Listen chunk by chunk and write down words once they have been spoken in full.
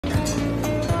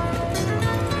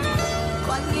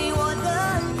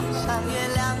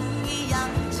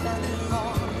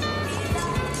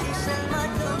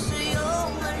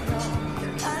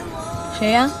谁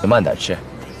呀？你慢点吃。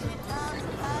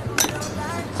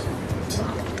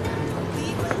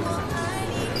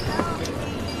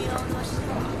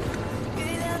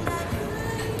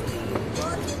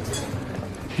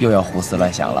又要胡思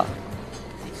乱想了。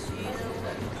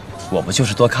我不就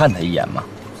是多看他一眼吗？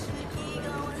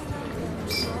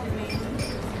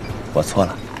我错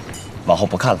了，往后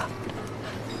不看了。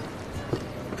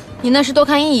你那是多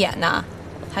看一眼呢，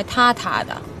还他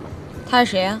的，他是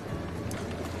谁呀？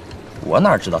我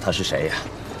哪知道他是谁呀？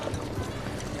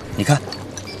你看，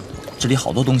这里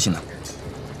好多东西呢。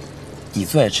你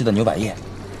最爱吃的牛百叶，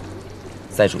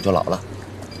再煮就老了。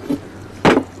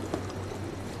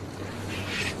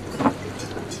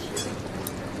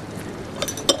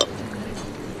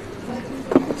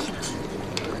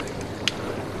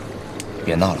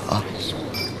别闹了啊！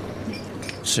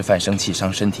吃饭生气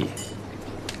伤身体，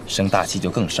生大气就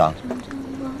更伤。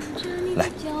来，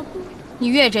你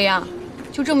越这样，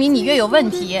就证明你越有问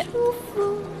题。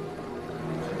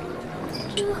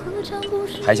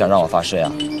还想让我发誓呀？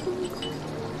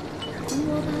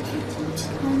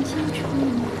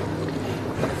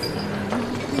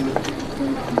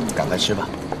赶快吃吧。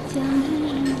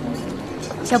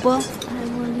小波。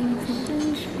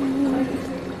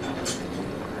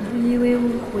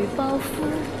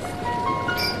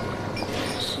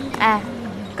哎，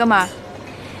哥们儿，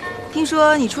听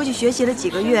说你出去学习了几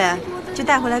个月，就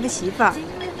带回来个媳妇儿，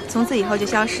从此以后就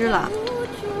消失了。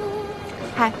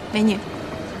嗨，美女。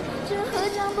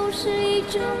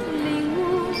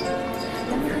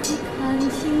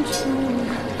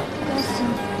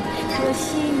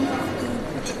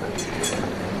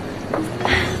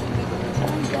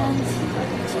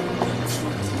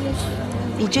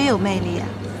你真有魅力啊！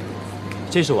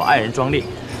这是我爱人庄丽。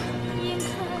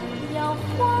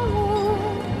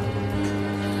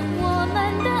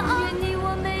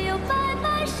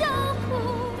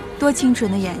多清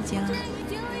纯的眼睛啊！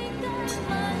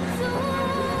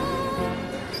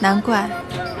难怪，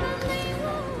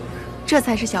这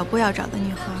才是小波要找的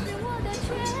女孩。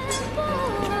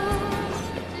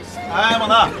哎，猛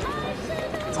蛋，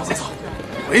走，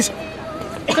回去。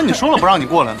跟你说了不让你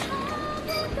过来呢。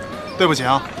对不起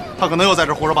啊，他可能又在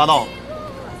这胡说八道了。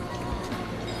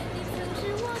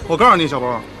我告诉你，小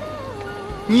波，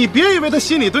你别以为他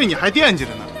心里对你还惦记着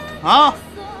呢，啊，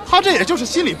他这也就是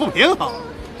心理不平衡，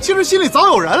其实心里早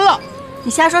有人了。你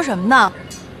瞎说什么呢？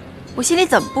我心里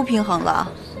怎么不平衡了？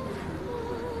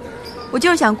我就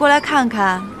是想过来看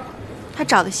看，他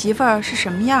找的媳妇儿是什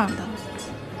么样的。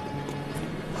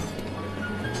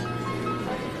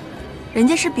人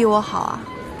家是比我好啊，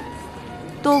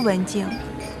多文静，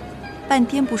半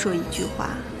天不说一句话。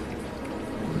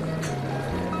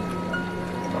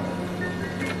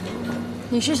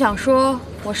你是想说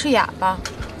我是哑巴？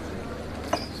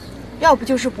要不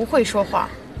就是不会说话。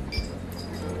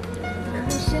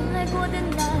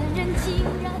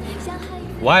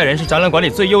我爱人是展览馆里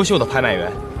最优秀的拍卖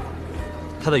员，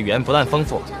他的语言不但丰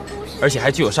富，而且还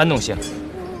具有煽动性。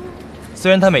虽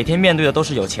然他每天面对的都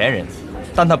是有钱人，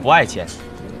但他不爱钱，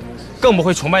更不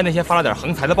会崇拜那些发了点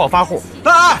横财的暴发户。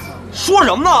哎，说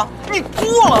什么呢？你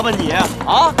过了吧你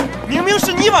啊！明明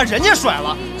是你把人家甩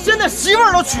了，现在媳妇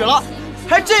儿都娶了，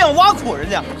还这样挖苦人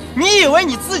家。你以为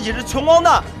你自己是穷光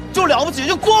蛋就了不起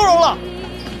就光荣了？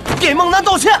给孟楠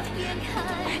道歉！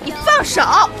你放手，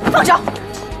放手！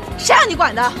谁让你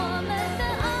管的？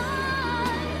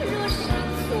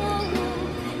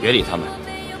别理他们，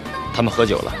他们喝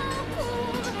酒了，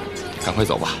赶快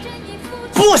走吧。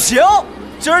不行，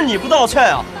今儿你不道歉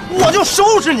啊，我就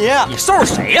收拾你。你收拾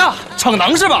谁呀？逞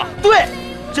能是吧？对，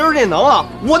今儿这能啊，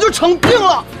我就成病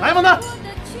了。来，孟楠，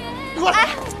你过来。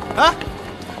哎，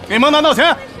给孟楠道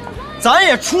歉。咱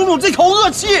也出出这口恶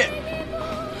气。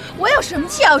我有什么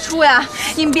气要出呀？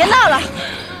你们别闹了。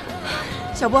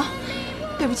小波，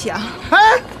对不起啊。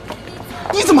哎，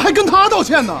你怎么还跟他道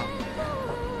歉呢？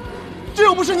这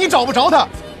又不是你找不着他，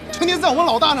成天在我们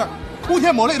老大那儿哭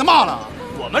天抹泪的骂了。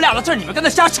我们俩的事，你们跟他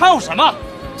瞎掺和什么？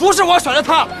不是我甩的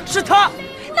他，是他。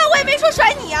那我也没说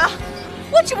甩你啊，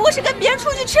我只不过是跟别人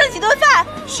出去吃了几顿饭。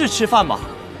是吃饭吗？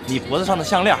你脖子上的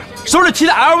项链，手里提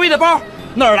的 LV 的包，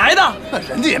哪儿来的？那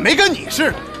人家也没跟你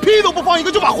似的，屁都不放一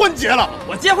个就把婚结了。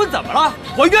我结婚怎么了？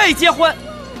我愿意结婚，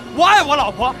我爱我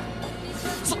老婆。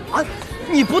啊！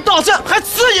你不道歉还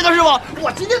刺激他是吧？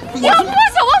我今天你要不把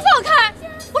小波放开，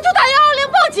我就打120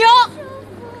报警。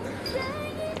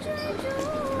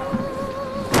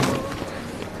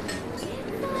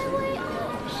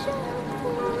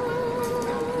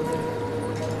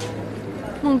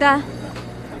孟丹，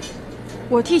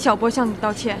我替小波向你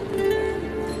道歉。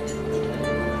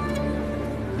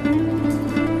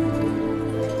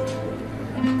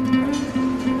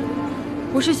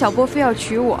不是小波非要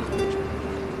娶我，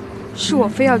是我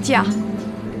非要嫁。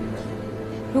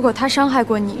如果他伤害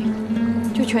过你，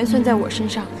就全算在我身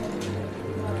上。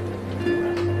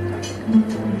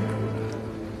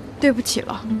对不起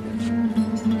了。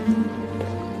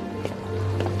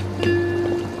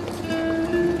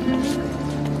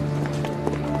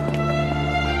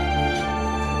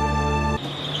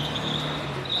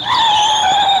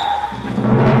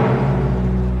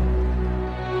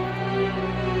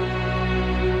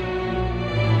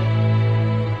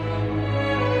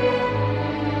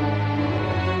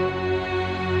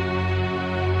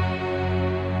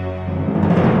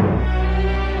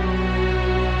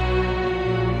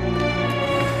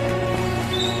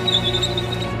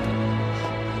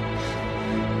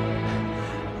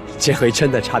这回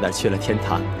真的差点去了天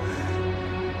堂。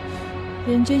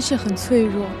人真是很脆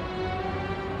弱，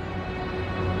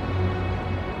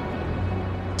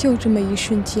就这么一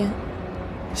瞬间。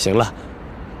行了，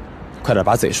快点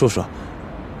把嘴漱漱，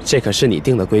这可是你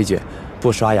定的规矩，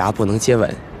不刷牙不能接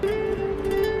吻。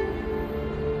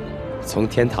从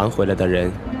天堂回来的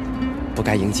人，不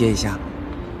该迎接一下？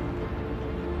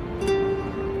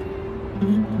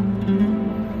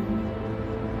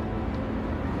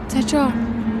在这儿。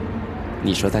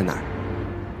你说在哪儿？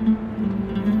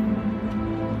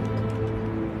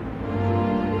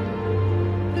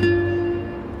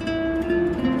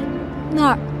那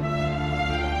儿。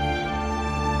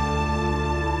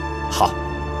好，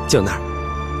就那儿。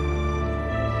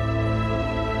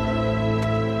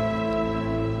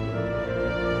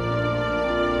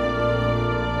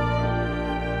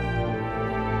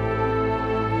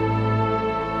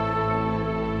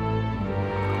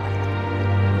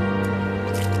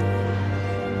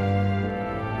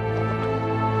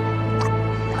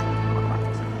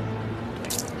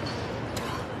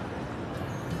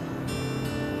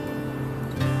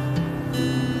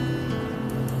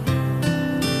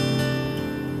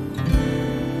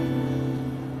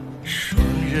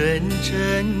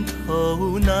枕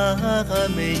头哪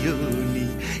没有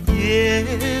你也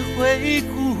会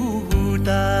孤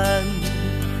单，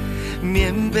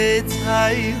棉被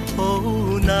彩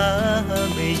后哪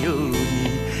没有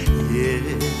你也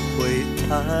会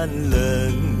寒冷。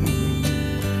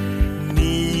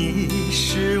你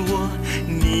是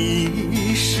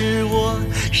我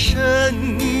生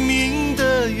命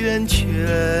的源泉，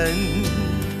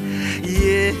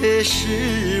也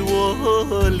是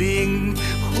我灵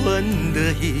魂的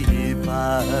一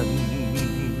半。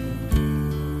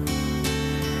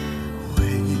为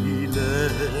了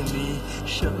你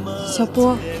什么小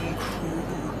波，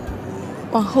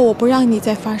往后我不让你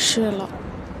再发誓了。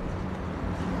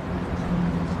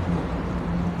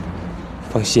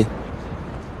放心，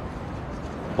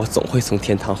我总会从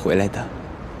天堂回来的。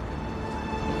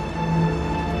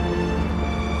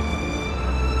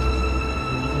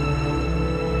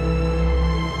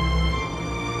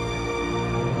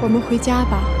我们回家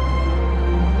吧。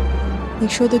你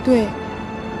说的对，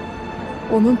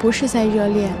我们不是在热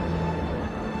恋，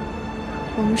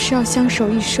我们是要相守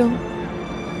一生。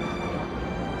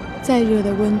再热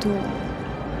的温度，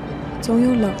总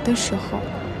有冷的时候。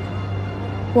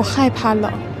我害怕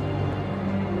冷，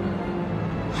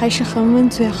还是恒温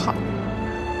最好。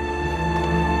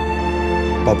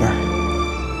宝贝儿。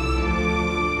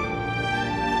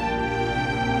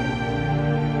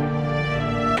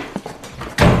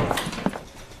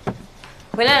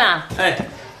回来了。哎，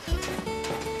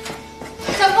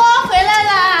小波回来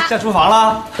了。下厨房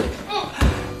了。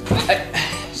哎，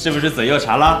是不是嘴又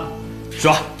馋了？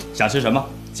说想吃什么？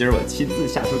今儿我亲自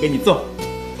下厨给你做。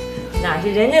哪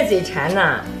是人家嘴馋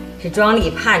呐，是庄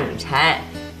丽怕你馋，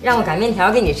让我擀面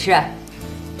条给你吃。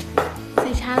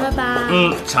嘴馋了吧？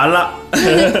馋了。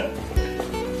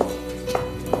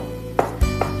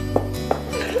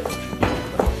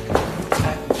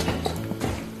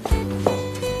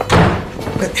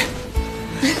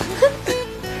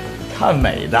看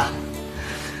美的，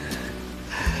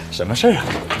什么事儿啊？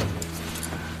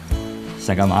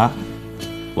想干嘛？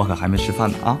我可还没吃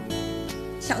饭呢啊！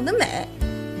想得美！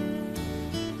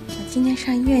我今天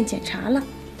上医院检查了，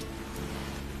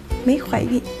没怀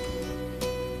孕。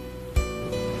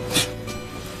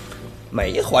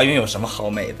没怀孕有什么好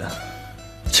美的？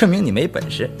证明你没本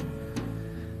事。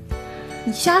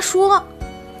你瞎说！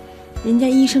人家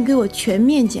医生给我全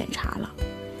面检查了，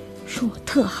说我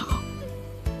特好，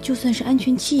就算是安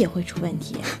全期也会出问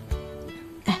题。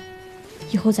哎，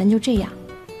以后咱就这样，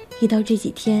一到这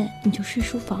几天你就睡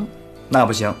书房。那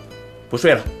不行，不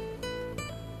睡了。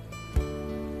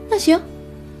那行，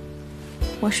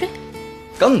我睡。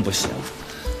更不行。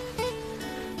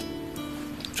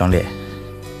庄丽，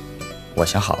我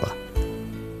想好了，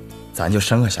咱咱就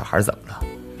生个小孩怎么了？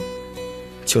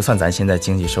就算咱现在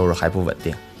经济收入还不稳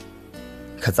定，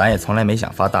可咱也从来没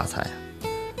想发大财啊。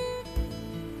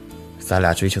咱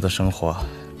俩追求的生活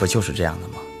不就是这样的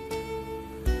吗？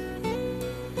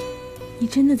你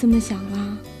真的这么想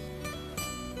了？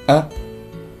啊？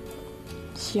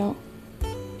行，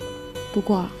不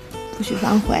过不许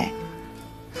反悔，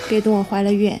别等我怀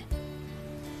了孕，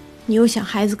你又想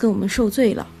孩子跟我们受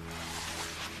罪了。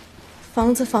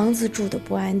房子住的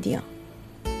不安定，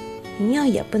营养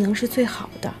也不能是最好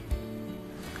的，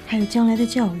还有将来的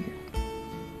教育。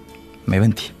没问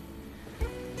题，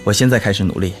我现在开始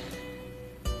努力。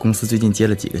公司最近接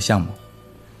了几个项目，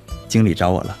经理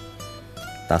找我了，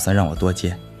打算让我多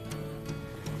接。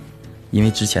因为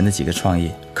之前的几个创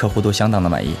意客户都相当的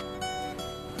满意。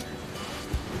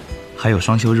还有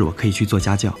双休日我可以去做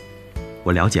家教。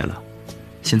我了解了，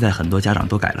现在很多家长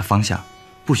都改了方向，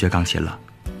不学钢琴了，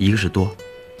一个是多，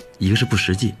一个是不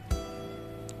实际。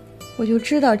我就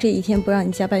知道这一天不让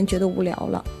你加班觉得无聊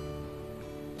了。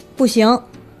不行，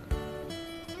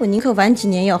我宁可晚几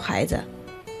年要孩子，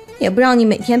也不让你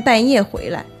每天半夜回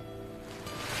来，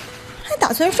还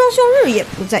打算双休日也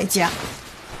不在家。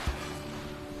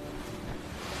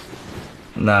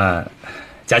那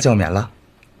家教免了？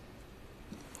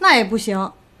那也不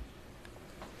行，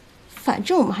反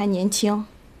正我们还年轻，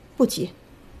不急。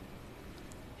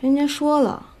人家说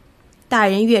了，大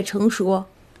人越成熟，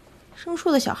生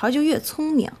出的小孩就越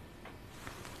聪明。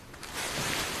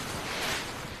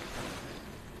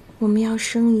我们要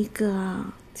生一个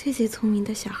最最聪明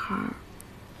的小孩。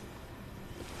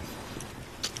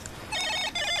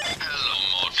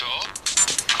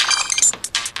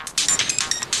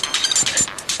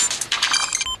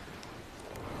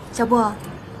小波，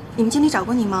你们经理找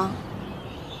过你吗？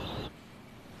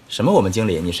什么？我们经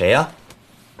理？你谁呀？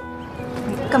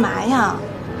干嘛呀？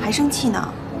还生气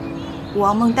呢？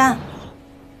我孟丹。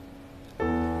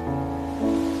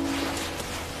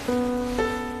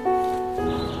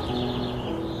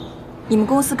你们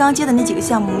公司刚接的那几个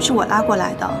项目是我拉过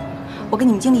来的，我跟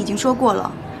你们经理已经说过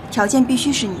了，条件必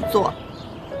须是你做。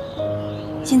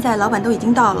现在老板都已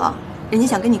经到了，人家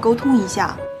想跟你沟通一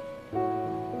下。这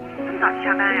么早就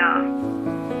下班呀？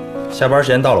下班时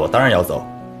间到了，我当然要走。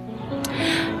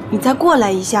你再过来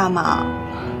一下嘛，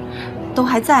都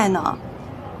还在呢。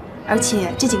而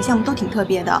且这几个项目都挺特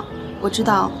别的，我知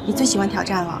道你最喜欢挑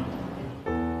战了。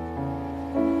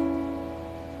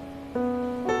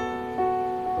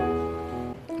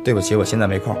对不起，我现在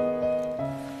没空。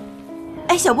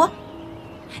哎，小波，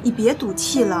你别赌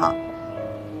气了。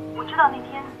我知道那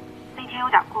天有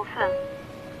点过分。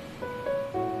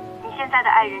你现在的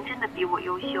爱人真的比我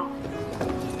优秀。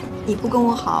你不跟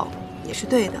我好也是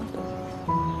对的，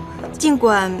尽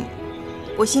管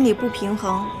我心里不平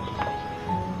衡，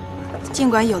尽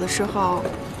管有的时候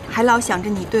还老想着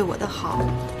你对我的好，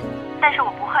但是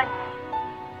我不恨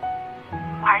你，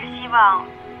我还是希望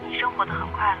你生活得很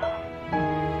快乐。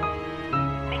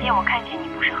那天我看见你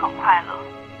不是很快乐，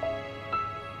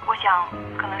我想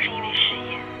可能是因为事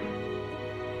业。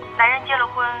男人结了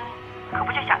婚可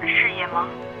不就想着事业吗？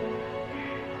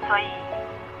所以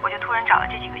我就突然找了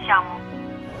这几个项目，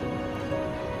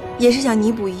也是想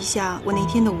弥补一下我那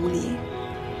天的无礼。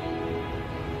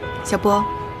小波，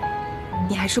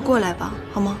你还是过来吧，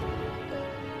好吗？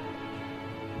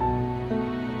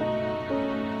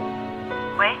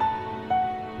喂，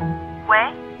喂，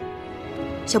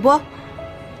小波，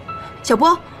小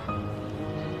波，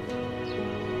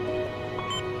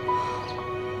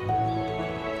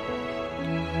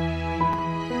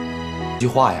一句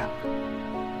话呀。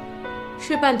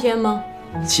睡半天吗？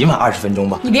起码20分钟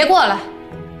吧。你别过来！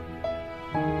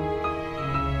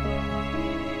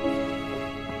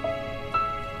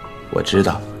我知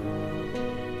道，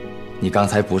你刚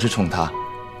才不是冲他，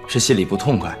是心里不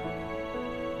痛快，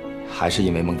还是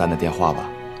因为孟丹的电话吧？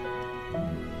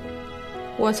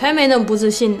我才没那么不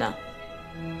自信呢。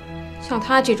像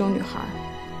她这种女孩，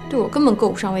对我根本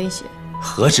够不上威胁。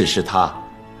何止是她，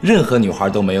任何女孩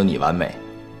都没有你完美。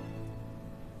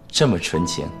这么纯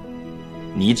情，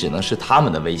你只能是他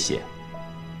们的威胁，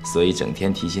所以整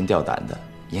天提心吊胆的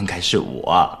应该是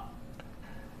我。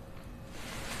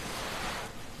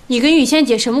你跟雨仙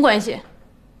姐什么关系？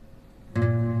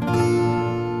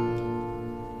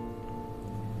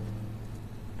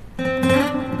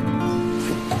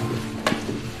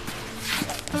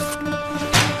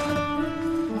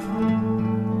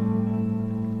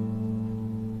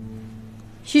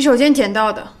洗手间捡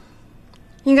到的，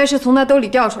应该是从他兜里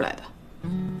掉出来的。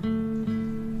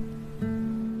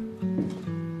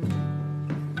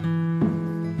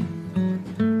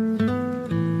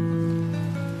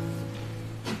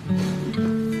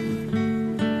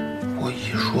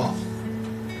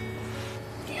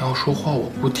说话我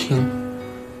不听，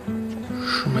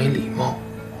是没礼貌，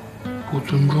不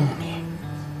尊重你。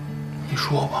你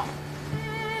说吧。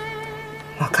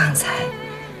我刚才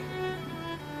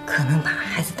可能把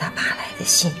孩子他爸来的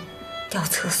信掉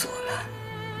厕所了。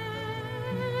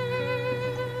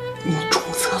你出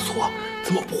厕所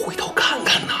怎么不回头看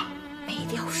看呢？没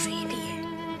掉水里，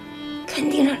肯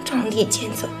定让张丽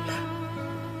捡走了。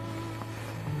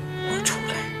我出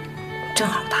来正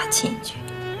好他进去，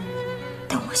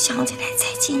等我想起来再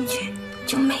进去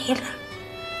就没了。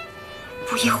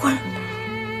不一会儿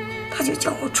他就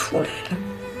叫我出来了，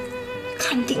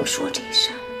肯定说这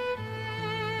事儿。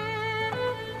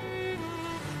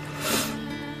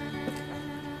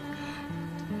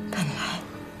本来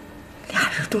俩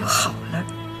人都好了，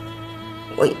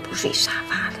我也不睡沙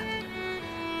发了，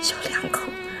小两口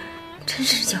真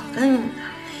是叫恩恩爱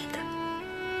爱的。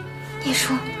你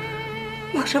说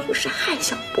我这不是害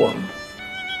小波吗？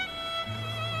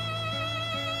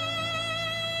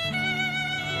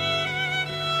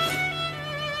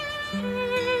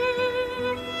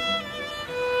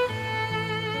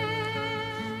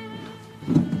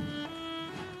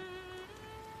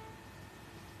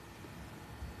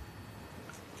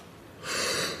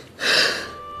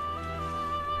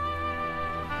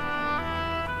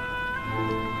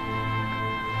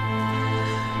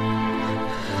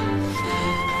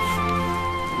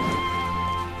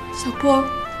小波，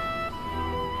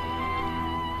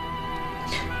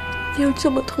你有这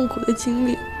么痛苦的经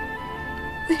历，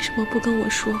为什么不跟我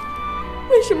说？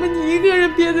为什么你一个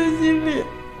人憋在心里？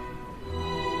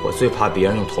我最怕别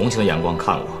人用同情的眼光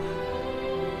看我。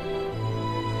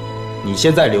你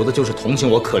现在流的就是同情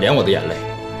我、可怜我的眼泪。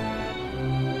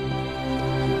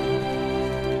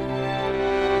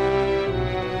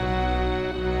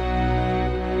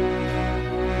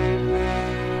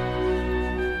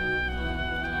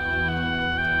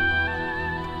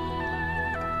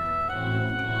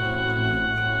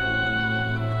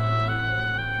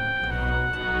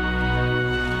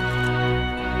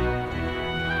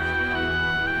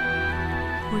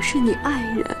我是你爱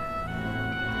人，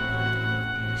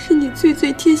是你最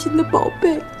最贴心的宝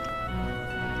贝。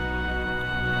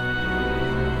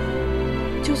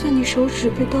就算你手指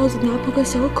被刀子拿破个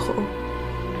小口，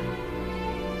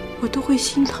我都会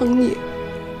心疼你，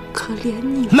可怜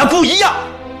你。那不一样，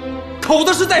口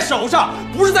的是在手上，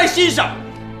不是在心上。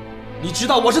你知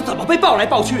道我是怎么被抱来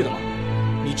抱去的吗？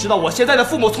你知道我现在的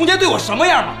父母从前对我什么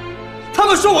样吗？他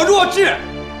们说我弱智，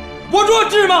我弱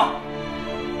智吗？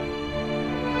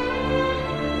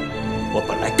我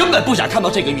本来根本不想看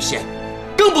到这个玉仙，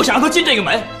更不想让他进这个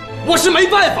门，我是没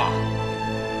办法。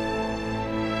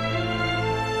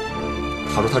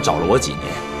他说他找了我几年，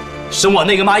生我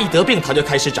那个妈一得病他就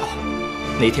开始找。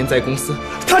那天在公司，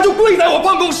他就跪在我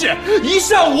办公室一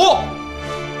上午。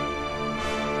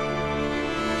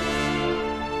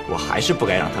我还是不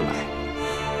该让他来，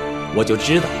我就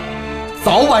知道，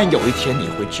早晚有一天你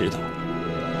会知道，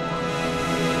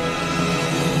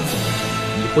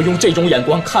你会用这种眼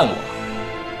光看我。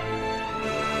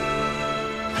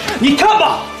你看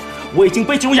吧，我已经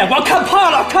被这种眼光看怕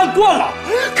了，看惯了，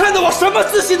看得我什么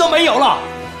自信都没有了。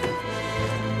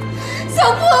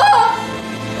小波，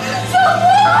小波，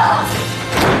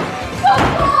小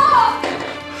波，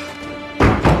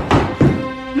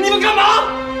你们干嘛？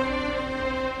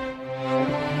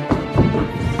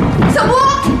小波，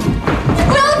你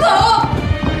不要走！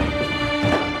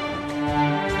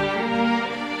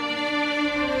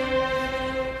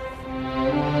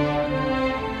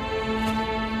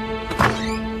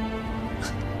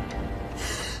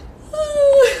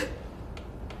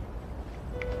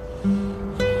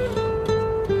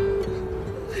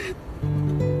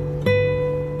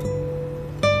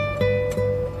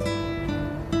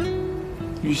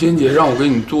玉仙姐让我给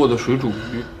你做的水煮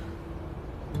鱼，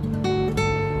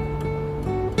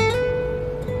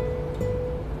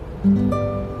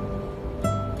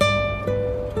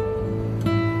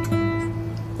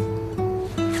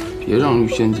别让玉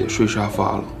仙姐睡沙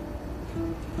发了。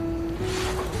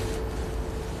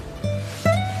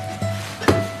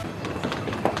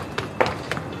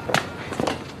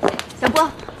小波，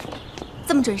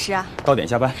这么准时啊？到点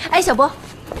下班。哎，小波，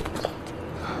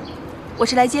我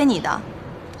是来接你的，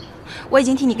我已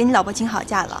经替你跟你老婆请好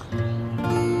假了。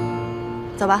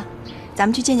走吧，咱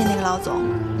们去见见那个老总，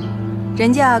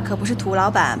人家可不是土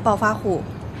老板、暴发户，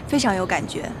非常有感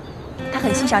觉，他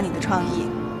很欣赏你的创意。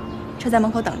车在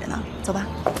门口等着呢，走吧。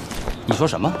你说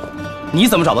什么？你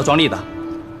怎么找到庄丽的？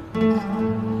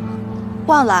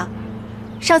忘了，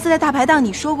上次在大排档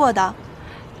你说过的，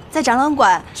在展览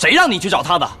馆。谁让你去找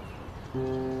他的？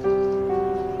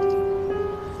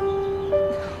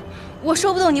我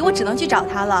说不动你，我只能去找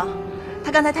他了。他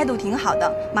刚才态度挺好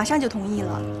的，马上就同意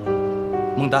了。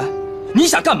孟丹，你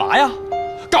想干嘛呀？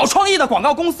搞创意的广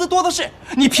告公司多的是，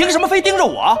你凭什么非盯着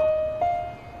我？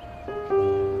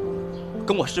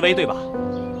跟我示威对吧？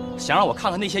想让我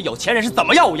看看那些有钱人是怎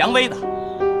么耀武扬威的。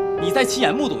你再亲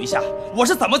眼目睹一下，我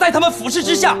是怎么在他们俯视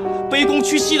之下卑躬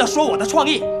屈膝地说我的创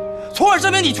意，从而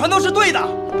证明你全都是对的。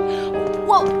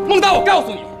孟丹，我告诉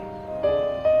你，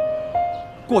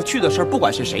过去的事不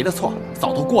管是谁的错，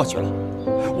早都过去了。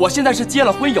我现在是结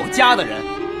了婚有家的人，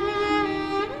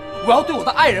我要对我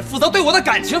的爱人负责，对我的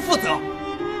感情负责。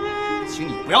请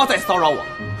你不要再骚扰我，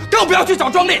更不要去找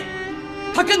庄丽，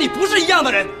她跟你不是一样的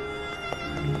人。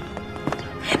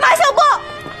马小波，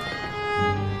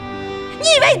你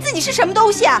以为你自己是什么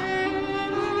东西啊？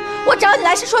我找你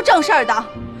来是说正事儿的，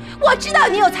我知道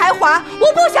你有才华，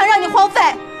我不想让你荒废。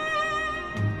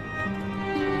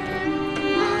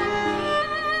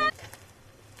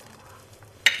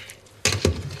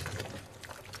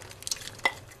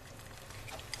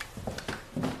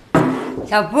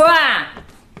小波啊，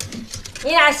你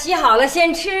俩洗好了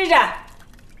先吃着，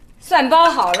蒜包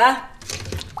好了，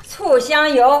醋香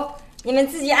油你们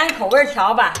自己按口味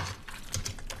调吧。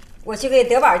我去给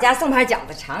德宝家送盘饺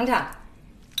子尝尝，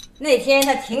那天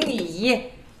他挺礼仪，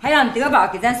还让德宝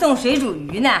给咱送水煮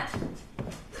鱼呢。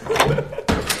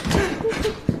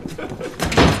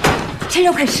趁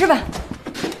热快吃吧。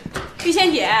玉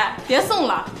仙姐，别送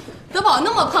了，德宝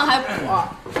那么胖还补。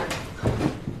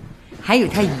还有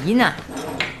他姨呢。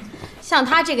像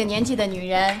她这个年纪的女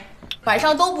人，晚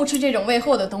上都不吃这种味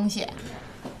厚的东西，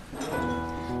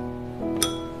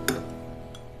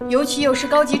尤其又是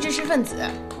高级知识分子，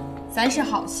咱是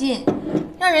好心，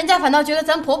让人家反倒觉得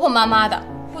咱婆婆妈妈的，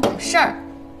不懂事儿。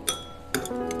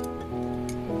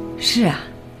是啊，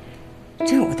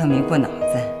这我倒没过脑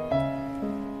子。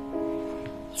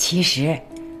其实，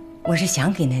我是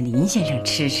想给那林先生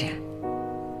吃吃。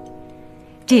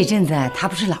这阵子他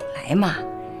不是老来吗？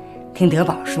听德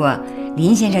宝说，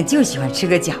林先生就喜欢吃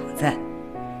个饺子。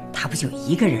他不就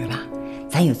一个人吗？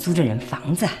咱有租着人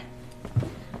房子。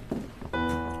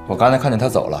我刚才看见他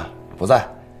走了，不在。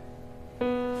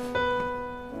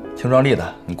听庄丽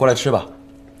的，你过来吃吧。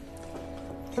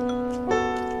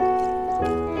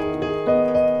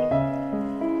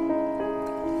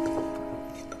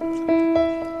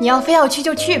你要非要去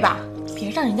就去吧，别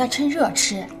让人家趁热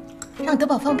吃，让德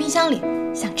宝放冰箱里，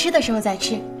想吃的时候再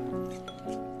吃。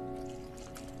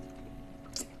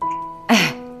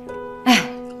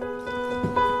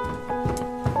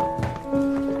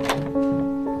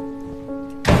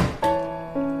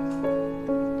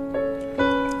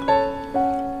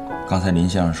刚才林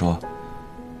先生说，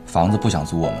房子不想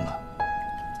租我们了，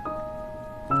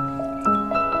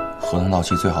合同到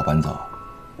期最好搬走。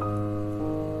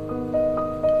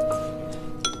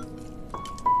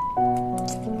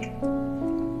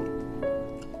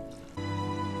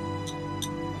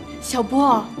小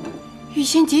波，玉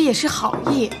仙姐也是好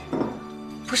意，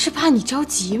不是怕你着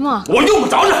急吗？我用不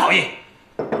着这好意，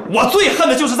我最恨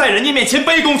的就是在人家面前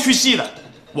卑躬屈膝的。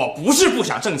我不是不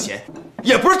想挣钱，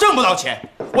也不是挣不到钱，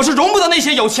我是容不得那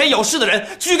些有钱有势的人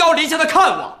居高临下的看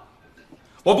我。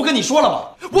我不跟你说了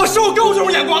吗？我受够这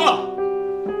种眼光了。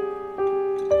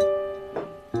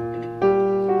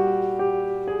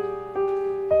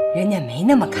人家没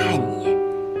那么看你，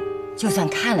就算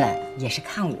看了也是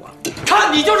看我。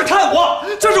看你就是看我，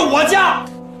这是我家。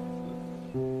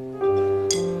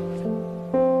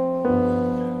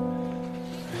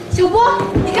小波，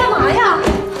你干嘛呀？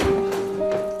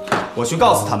我去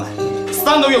告诉他们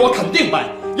，3个月我肯定搬，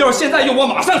要是现在用我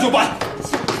马上就搬。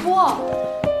小波，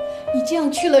你这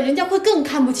样去了，人家会更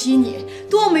看不起你，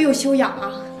多没有修养啊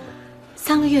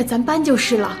！3个月咱搬就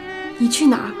是了，你去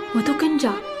哪儿我都跟着。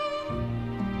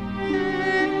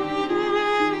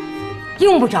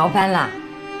用不着搬了，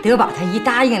德宝他姨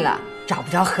答应了，找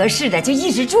不着合适的就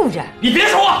一直住着。你别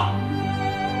说话。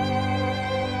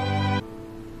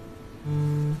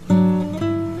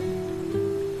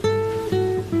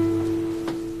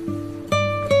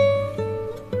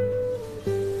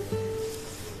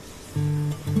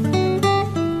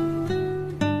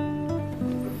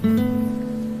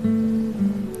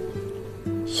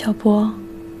小波，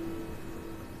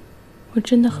我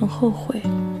真的很后悔。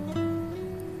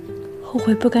后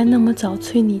悔不该那么早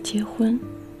催你结婚，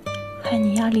害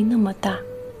你压力那么大。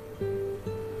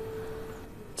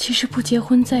其实不结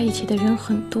婚在一起的人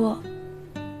很多，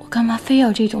我干嘛非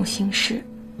要这种形式？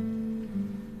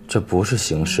这不是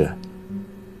形式，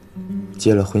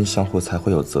结了婚相互才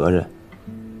会有责任。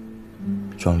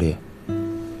庄丽，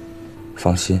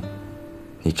放心，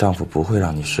你丈夫不会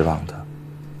让你失望的。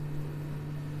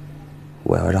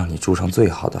我要让你住上最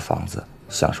好的房子，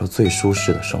享受最舒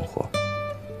适的生活。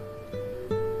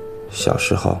小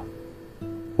时候，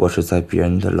我是在别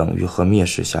人的冷遇和蔑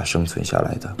视下生存下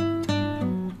来的，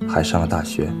还上了大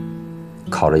学，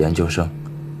考了研究生。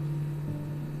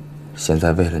现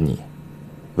在为了你，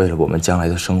为了我们将来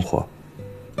的生活，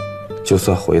就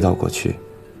算回到过去，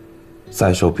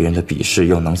再受别人的鄙视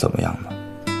又能怎么样呢？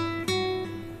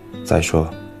再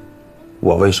说，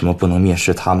我为什么不能蔑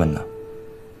视他们呢？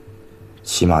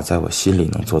起码在我心里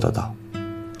能做得到。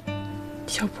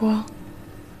小波，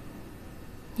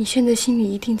你现在心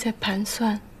里一定在盘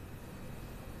算，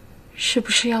是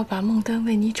不是要把孟丹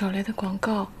为你找来的广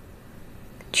告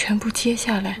全部接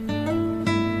下来？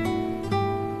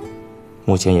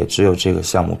目前也只有这个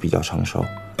项目比较成熟，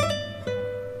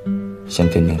先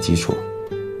奠定基础，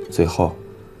最后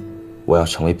我要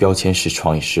成为标签式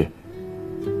创意师。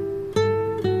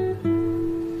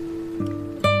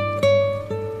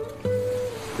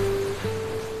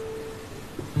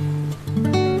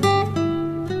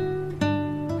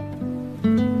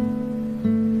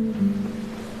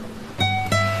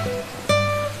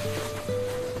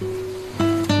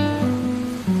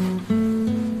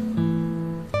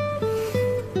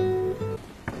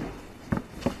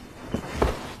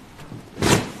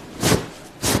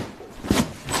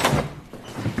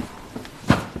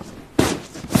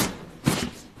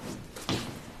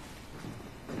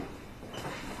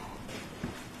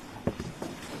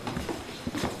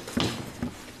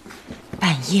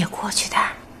半夜过去的，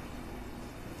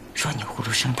说你呼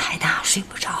噜声太大，睡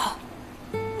不着。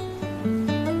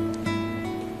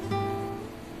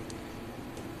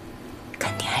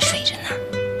肯定还睡着呢。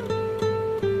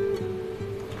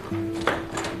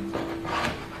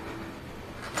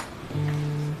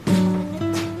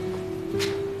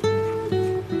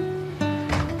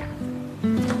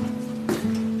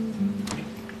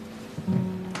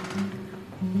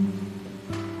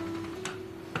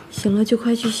醒了就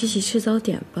快去洗洗吃早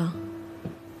点吧，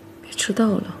别迟到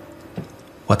了。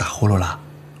我打呼噜了，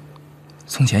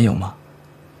从前有吗？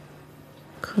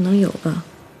可能有吧，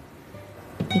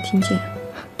没听见。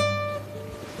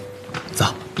走，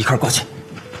一块儿过去。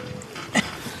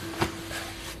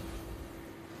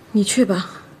你去吧，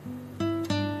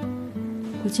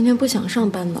我今天不想上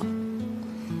班了，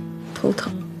头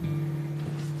疼。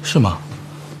是吗？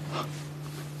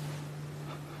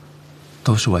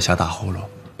都是我瞎打呼噜，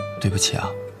对不起啊。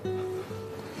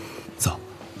走，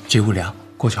这屋凉，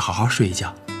过去好好睡一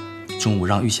觉。中午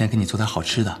让玉仙给你做点好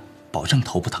吃的，保证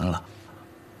头不疼了。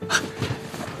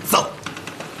走。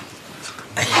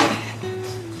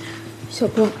小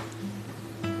波，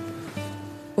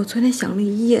我昨天想了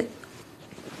一夜，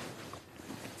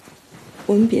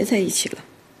我们别在一起了。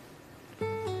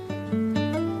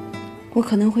我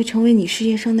可能会成为你事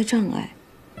业上的障碍，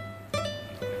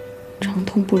长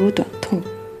痛不如短痛。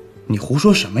你胡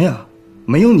说什么呀？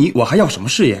没有你，我还要什么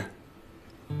事业？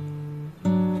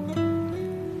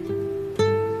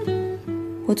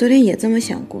我昨天也这么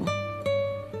想过，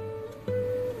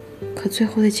可最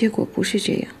后的结果不是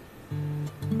这样。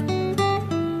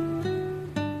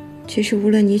其实无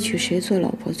论你娶谁做老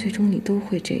婆，最终你都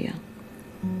会这样。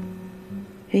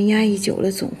人压抑久了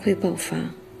总会爆发。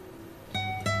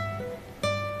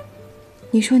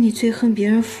你说你最恨别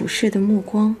人俯视的目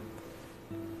光，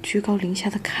居高临下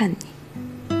的看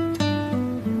你。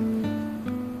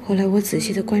后来我仔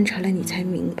细的观察了你，才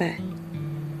明白，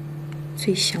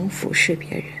最想俯视别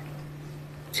人，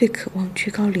最渴望居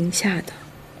高临下的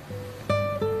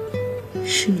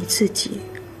是你自己。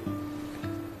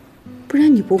不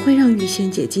然你不会让玉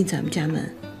仙姐进咱们家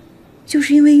门，就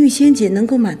是因为玉仙姐能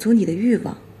够满足你的欲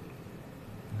望。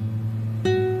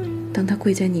当她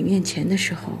跪在你面前的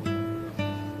时候，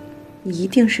你一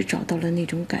定是找到了那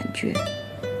种感觉。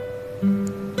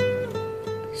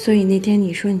所以那天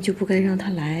你说你就不该让她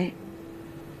来，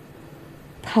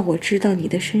怕我知道你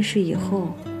的身世以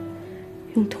后，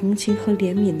用同情和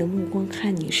怜悯的目光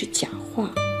看你是假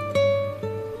话。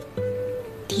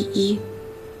第一，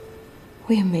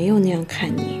我也没有那样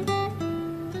看你。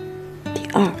第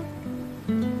二，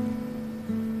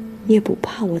你也不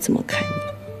怕我怎么看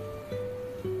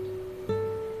你。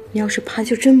你要是怕，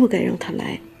就真不该让他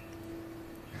来。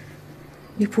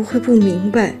你不会不明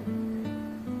白，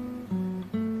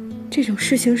这种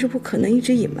事情是不可能一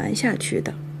直隐瞒下去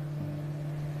的。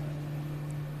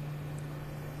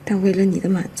但为了你的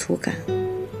满足感，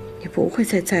你不会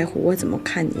再在乎我怎么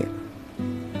看你了。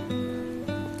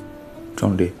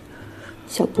钟丽，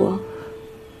小波，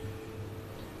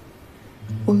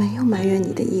我没有埋怨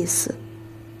你的意思，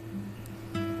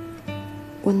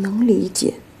我能理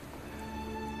解，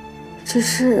只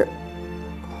是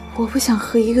我不想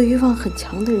和一个欲望很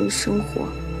强的人生活。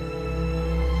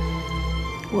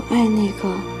我爱那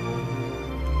个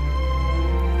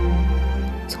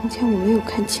从前我没有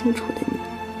看清楚的你。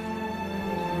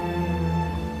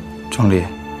庄丽，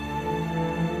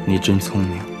你真聪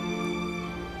明，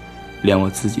连我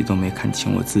自己都没看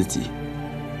清我自己。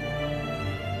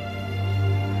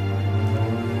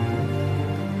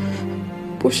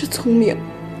不是聪明，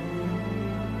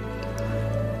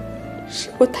是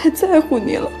我太在乎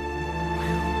你了。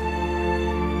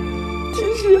其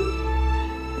实，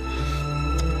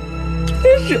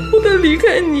那舍不得离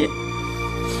开你，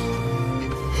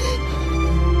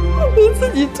我自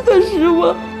己特失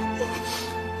望。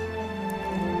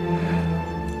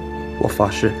我发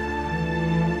誓，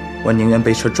我宁愿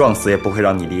被车撞死，也不会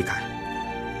让你离开。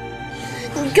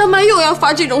你干嘛又要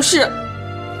发这种誓？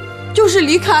就是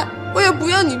离开，我也不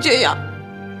要你这样。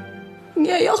你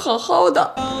也要好好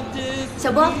的。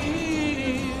小波，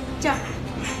这儿。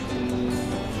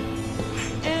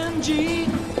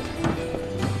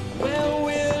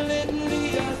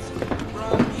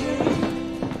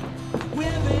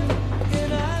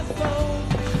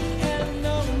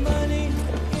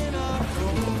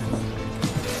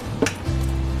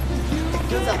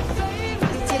刘总，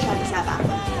介绍一下吧。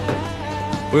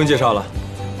不用介绍了，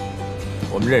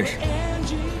我们认识。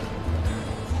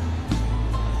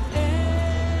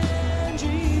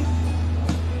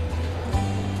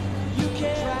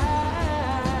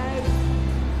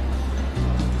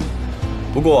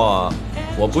不过，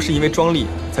我不是因为庄丽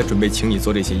才准备请你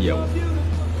做这些业务，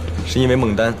是因为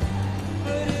孟丹，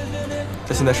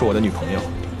她现在是我的女朋友，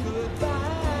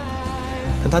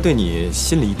但她对你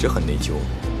心里一直很内疚，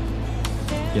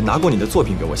也拿过你的作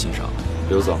品给我欣赏。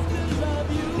刘总，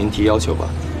您提要求吧。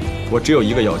我只有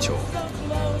一个要求，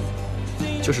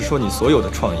就是说你所有的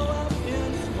创意，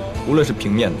无论是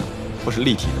平面的或是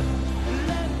立体的，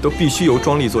都必须由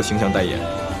庄丽做形象代言。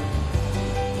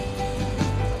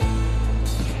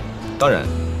当然，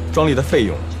庄丽的费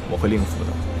用我会另付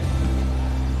的。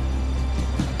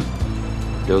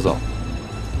刘总，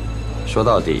说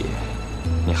到底，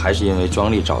你还是因为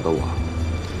庄丽找的我。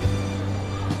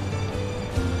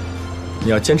你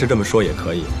要坚持这么说也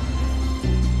可以。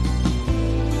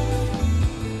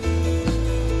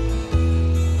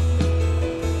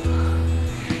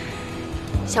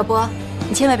小波，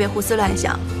你千万别胡思乱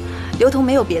想，刘同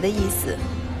没有别的意思。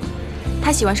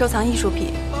他喜欢收藏艺术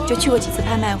品，就去过几次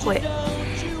拍卖会，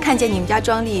看见你们家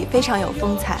庄丽非常有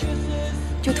风采，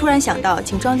就突然想到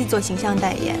请庄丽做形象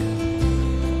代言。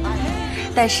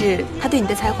但是他对你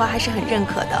的才华还是很认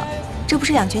可的，这不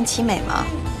是两全其美吗？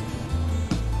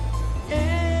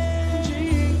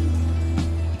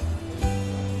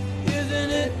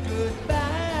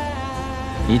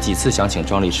你几次想请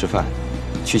庄丽吃饭，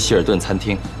去希尔顿餐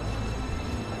厅，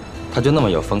她就那么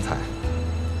有风采。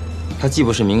她既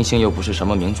不是明星，又不是什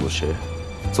么名主持，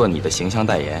做你的形象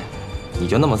代言，你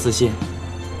就那么自信？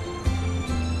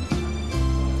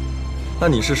那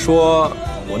你是说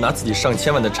我拿自己上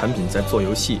千万的产品在做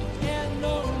游戏，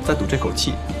在赌这口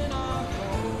气，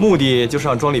目的就是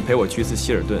让庄丽陪我去一次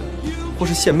希尔顿，或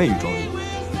是献媚于庄丽？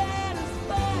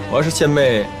我要是献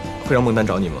媚，会让孟丹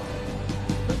找你吗？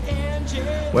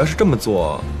我要是这么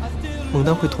做，孟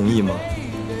丹会同意吗？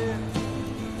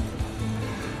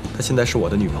她现在是我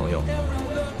的女朋友，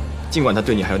尽管她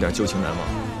对你还有点旧情难忘。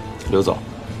刘总，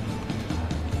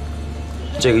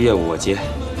这个业务我接，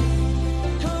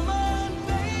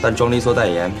但庄丽做代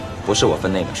言不是我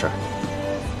分内的事儿，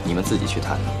你们自己去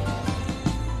谈。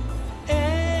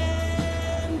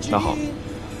那好，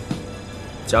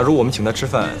假如我们请她吃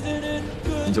饭，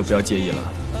你就不要介意了。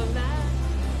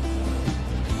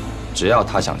只要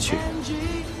她想去。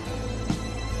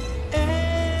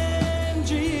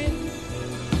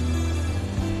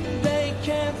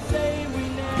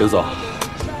刘总，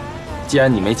既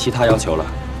然你没其他要求了，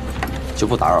就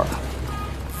不打扰了。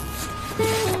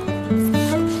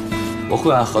我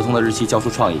会按合同的日期交出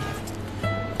创意。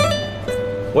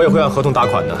我也会按合同打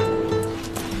款的。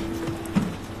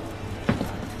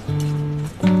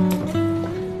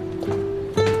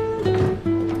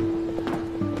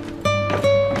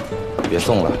别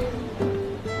送了，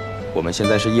我们现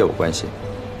在是业务关系，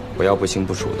不要不清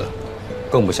不楚的，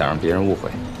更不想让别人误会。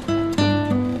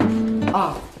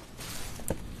啊，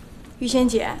玉仙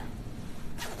姐，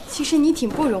其实你挺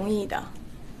不容易的。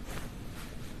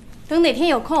等哪天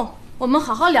有空，我们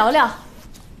好好聊聊。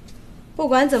不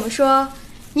管怎么说，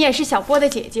你也是小波的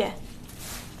姐姐，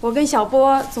我跟小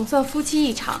波总算夫妻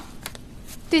一场，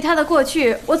对他的过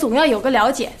去我总要有个了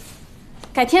解。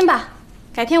改天吧，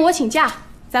改天我请假，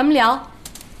咱们聊。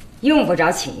用不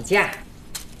着请假，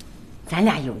咱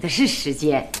俩有的是时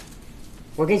间。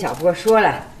我跟小波说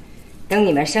了，等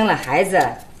你们生了孩子，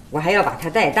我还要把他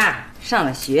带大，上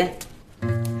了学。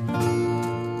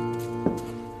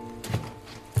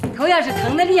头要是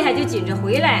疼得厉害，就紧着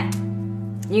回来。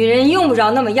女人用不着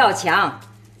那么要强，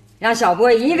让小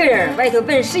波一个人外头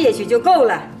奔事业去就够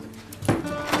了。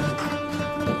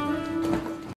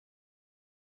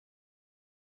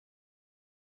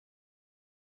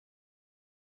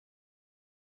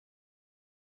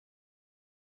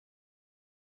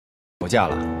我嫁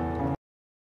了。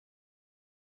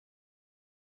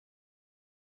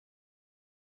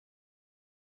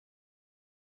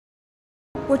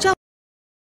我这。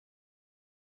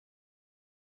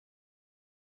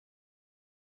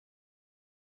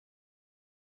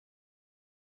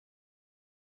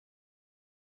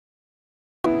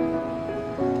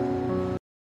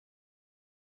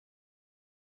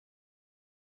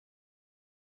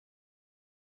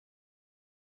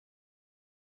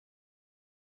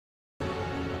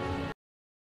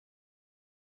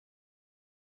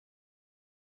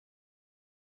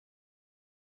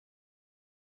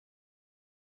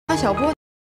小波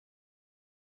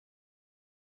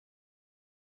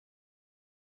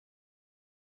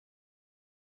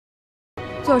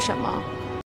做什么？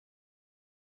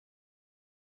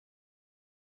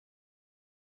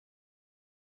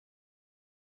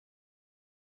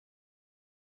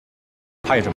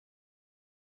他也这么。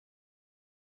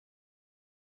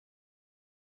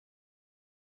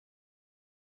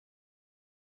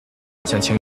想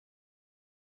请。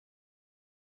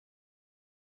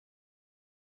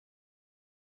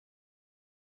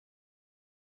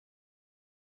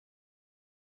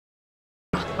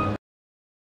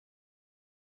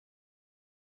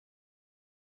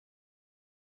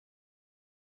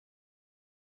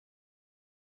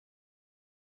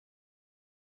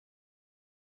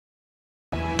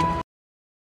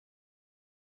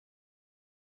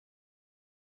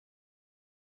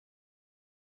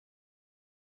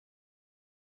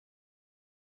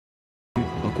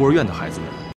孤儿院的孩子们，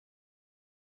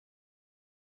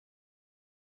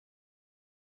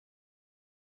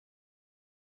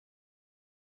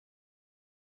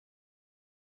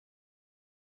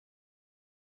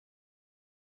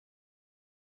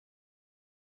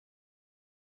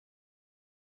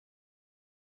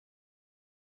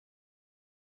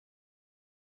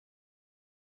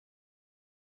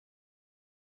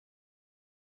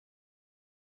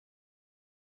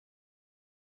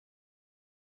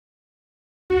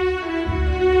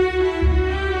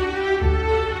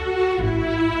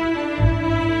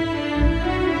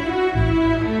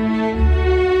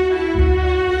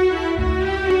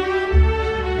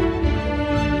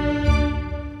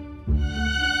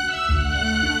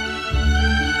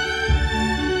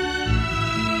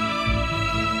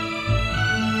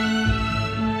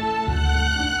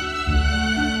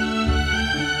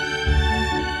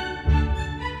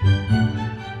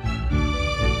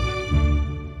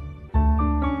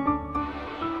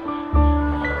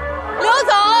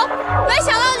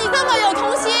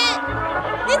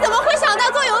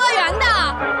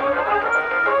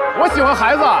我喜欢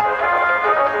孩子。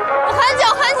我很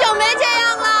久没这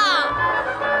样了。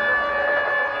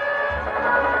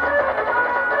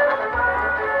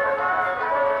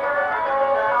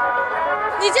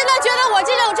你真的觉得我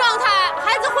这种状态，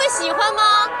孩子会喜欢吗？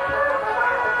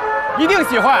一定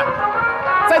喜欢，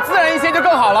再自然一些就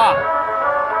更好了。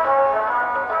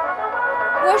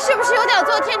我是不是有点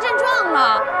做天真状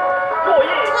了？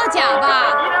特假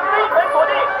吧？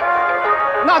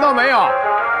那倒没有，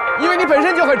因为你本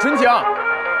身就很纯情，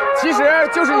其实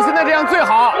就是你现在这样最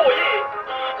好。已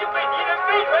经被敌人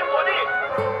威权锁定。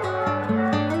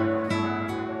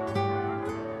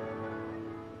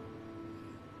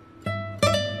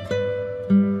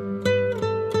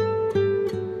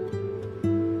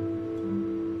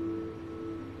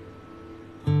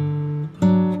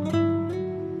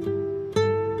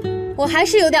我还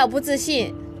是有点不自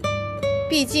信，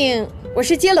毕竟我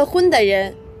是结了婚的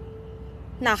人，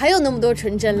哪还有那么多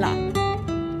纯真了？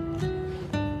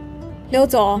刘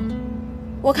总，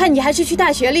我看你还是去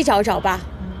大学里找找吧。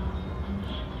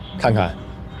看看，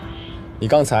你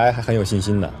刚才还很有信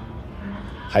心呢，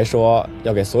还说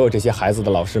要给所有这些孩子的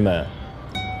老师们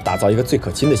打造一个最可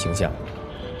亲的形象。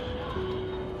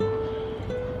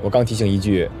我刚提醒一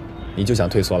句，你就想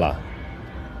退缩了？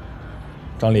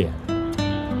张丽，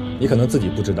你可能自己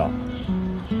不知道，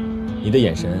你的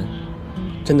眼神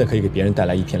真的可以给别人带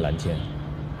来一片蓝天。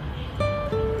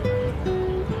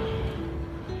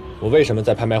我为什么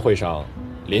在拍卖会上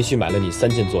连续买了你3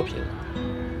件作品？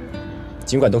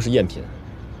尽管都是赝品，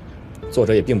作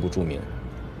者也并不著名，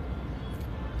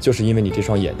就是因为你这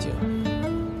双眼睛，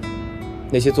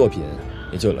那些作品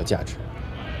也就有了价值。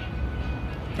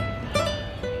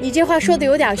你这话说的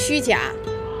有点虚假。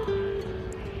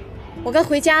我该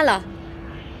回家了，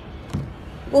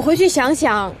我回去想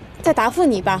想再答复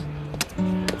你吧。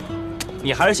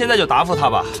你还是现在就答复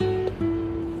他吧。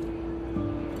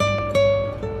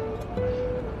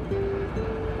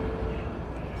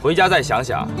回家再想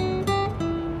想，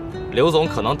刘总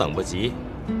可能等不及。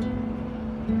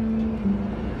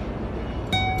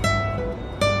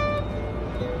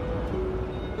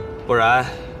不然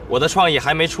我的创意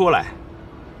还没出来，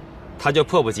他就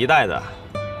迫不及待的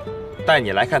带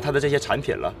你来看他的这些产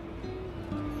品了。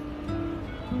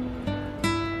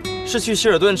是去希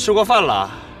尔顿吃过饭了，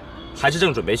还是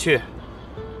正准备去？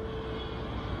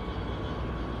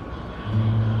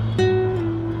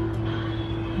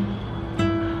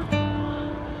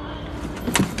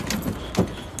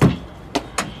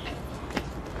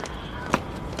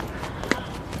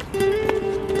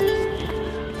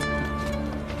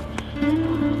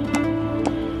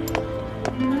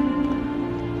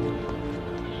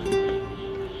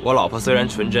我老婆虽然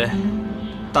纯真，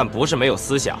但不是没有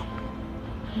思想。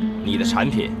你的产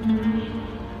品，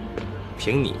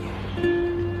凭你，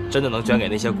真的能捐给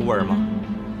那些孤儿吗？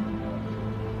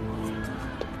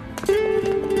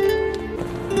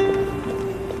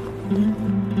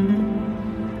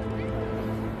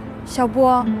小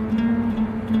波，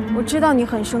我知道你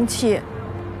很生气，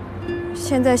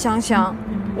现在想想，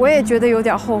我也觉得有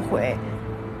点后悔，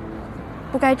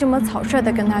不该这么草率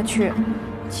的跟他去。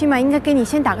起码应该给你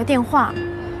先打个电话。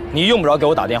你用不着给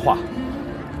我打电话。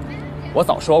我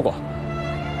早说过，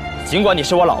尽管你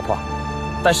是我老婆，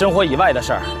但生活以外的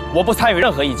事儿，我不参与任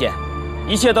何意见，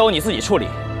一切都由你自己处理，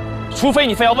除非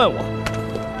你非要问我。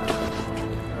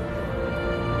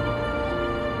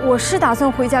我是打算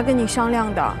回家跟你商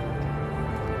量的，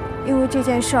因为这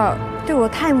件事儿对我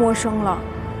太陌生了。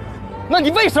那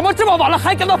你为什么这么晚了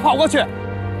还跟他跑过去？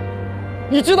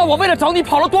你知道我为了找你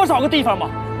跑了多少个地方吗？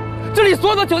这里所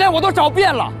有的酒店我都找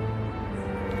遍了。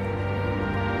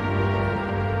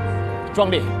庄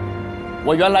丽，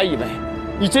我原来以为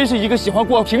你真是一个喜欢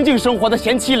过平静生活的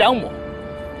贤妻良母，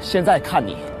现在看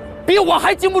你，比我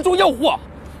还经不住诱惑。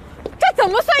这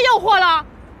怎么算诱惑了？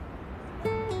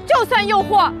就算诱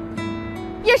惑，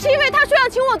也是因为他说要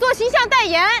请我做形象代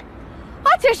言，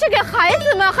而且是给孩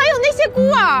子们，还有那些孤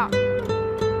儿。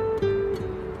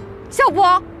小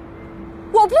波，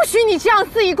我不许你这样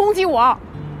肆意攻击我。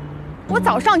我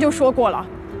早上就说过了，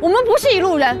我们不是一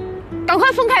路人，赶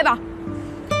快分开吧。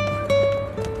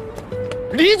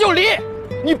离就离，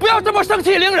你不要这么盛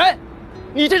气凌人。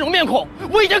你这种面孔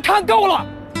我已经看够了。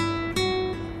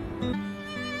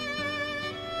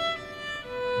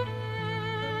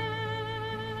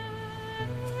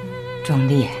钟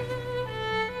丽，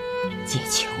姐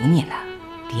求你了，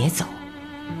别走。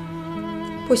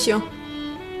不行，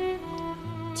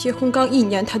结婚刚1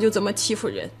年他就这么欺负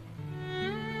人。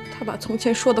他把从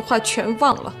前说的话全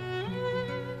忘了，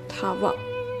他忘，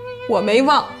我没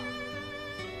忘。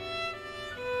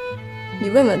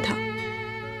你问问他，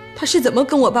他是怎么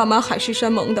跟我爸妈海誓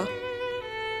山盟的？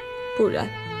不然，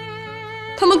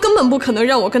他们根本不可能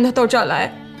让我跟他到这儿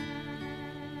来。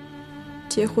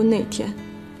结婚那天，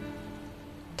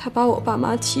他把我爸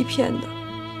妈欺骗的，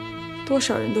多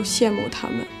少人都羡慕他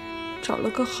们，找了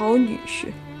个好女婿。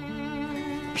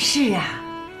是啊，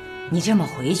你这么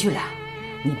回去了。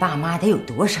你爸妈得有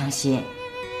多伤心，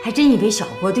还真以为小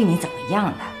波对你怎么样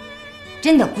了，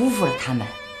真的辜负了他们。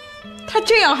他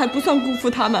这样还不算辜负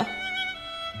他们？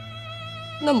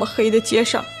那么黑的街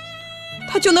上，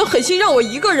他就能狠心让我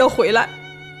一个人回来？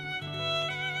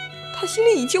他心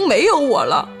里已经没有我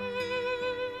了。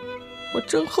我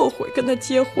真后悔跟他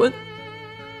结婚，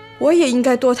我也应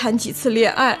该多谈几次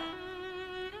恋爱。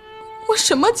我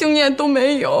什么经验都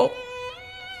没有。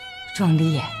壮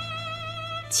丽，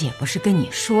姐不是跟你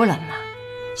说了吗？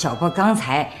小波刚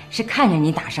才是看着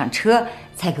你打上车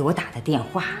才给我打的电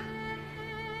话，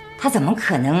他怎么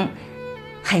可能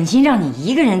狠心让你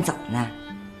一个人走呢？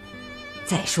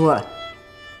再说，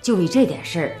就为这点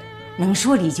事儿，能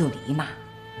说离就离吗？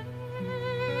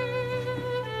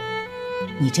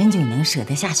你真就能舍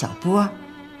得下小波？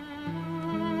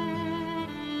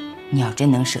你要真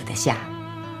能舍得下，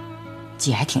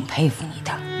姐还挺佩服你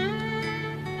的。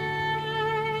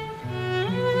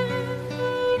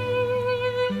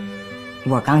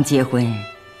我刚结婚，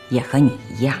也和你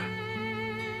一样，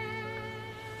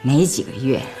没几个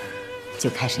月就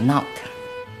开始闹腾。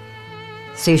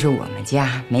虽说我们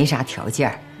家没啥条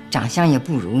件，长相也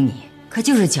不如你，可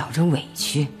就是觉着委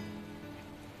屈，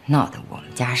闹得我们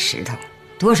家石头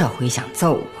多少回想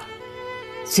揍我，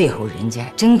最后人家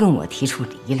真跟我提出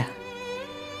离了，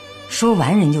说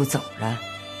完人就走了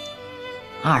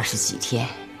，20几天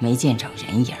没见着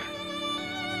人影。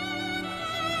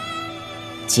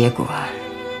结果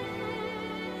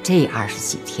这20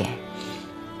几天，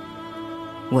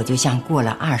我就像过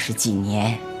了20几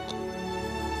年。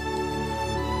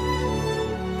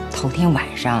头天晚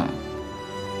上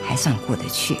还算过得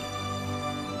去，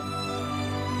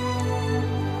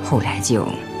后来就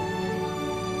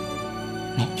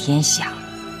每天想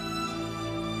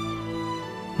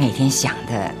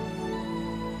的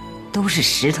都是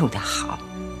石头的好。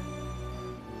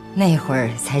那会儿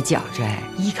才觉着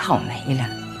依靠没了，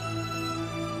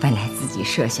本来自己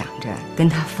设想着跟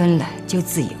他分了就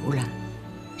自由了，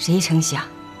谁成想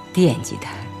惦记的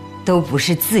都不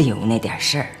是自由那点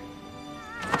事儿。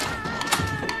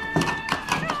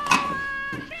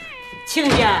亲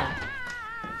家，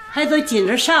还得紧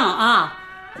着上啊，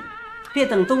别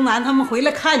等东南他们回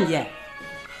来看见。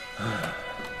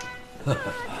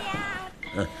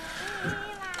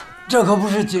这可不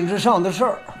是紧着上的事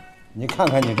儿。你看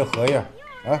看你这荷叶，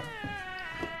啊，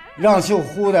让锈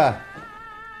糊的，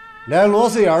连螺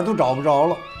丝眼都找不着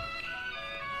了。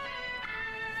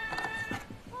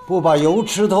不把油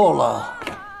吃透了，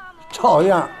照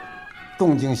样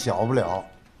动静小不了，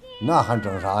那还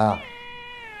整啥呀？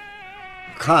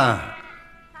看，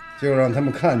就让他们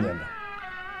看见吧，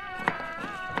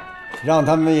让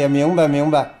他们也明白明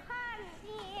白，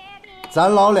咱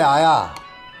老俩呀，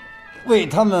为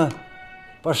他们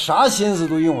把啥心思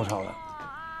都用上了。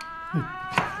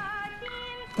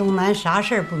东南啥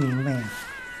事儿不明白呀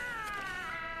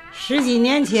？10几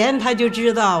年前他就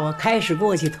知道我开始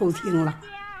过去偷听了。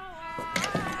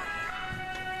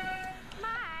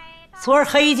昨儿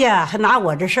黑家还拿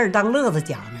我这事儿当乐子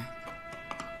讲呢，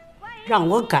让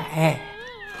我改，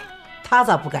他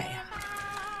咋不改呀？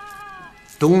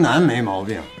东南没毛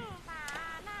病，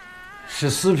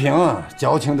是思平啊，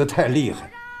矫情的太厉害。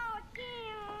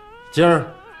今儿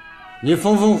你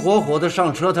风风火火的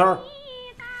上车摊儿，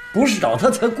不是找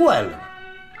他才怪了，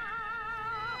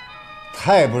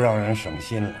太不让人省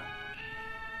心了。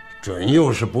准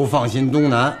又是不放心东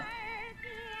南，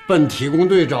奔体工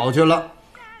队找去了。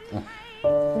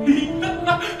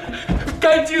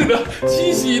干净的，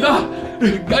洗洗的，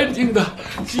干净的，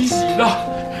洗洗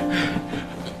的。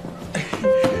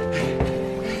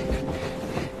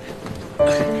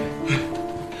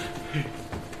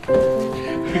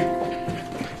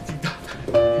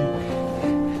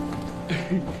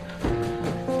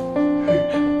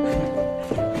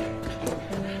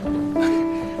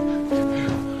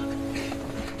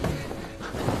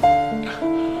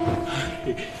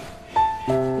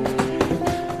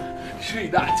睡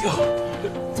大觉，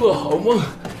做好梦。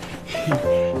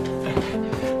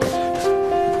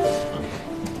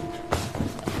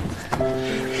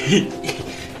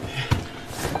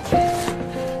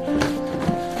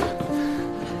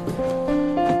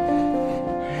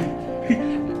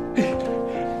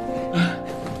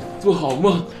做好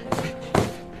梦。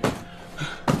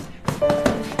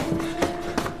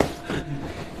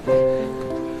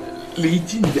离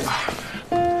近点儿。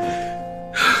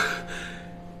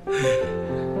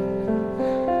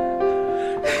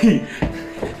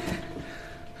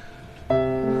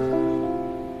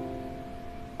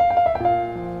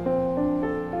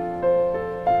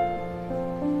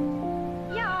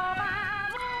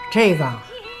这个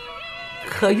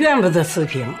可怨不得思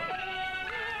平，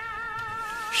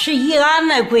是一安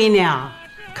那闺娘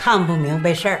看不明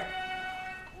白事儿。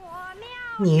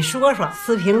你说说，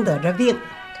思平得这病，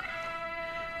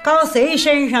高谁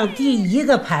身上第一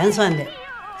个盘算的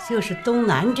就是东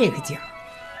南这个角。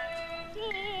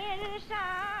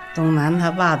东南他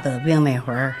爸得病那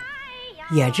会儿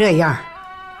也这样，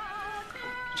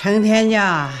成天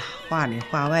家话里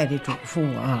话外的嘱咐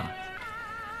我，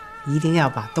一定要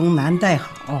把东南带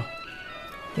好，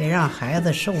别让孩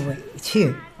子受委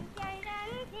屈。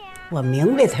我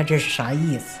明白他这是啥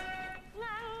意思，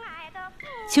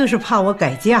就是怕我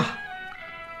改嫁。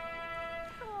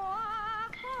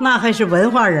那还是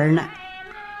文化人呢，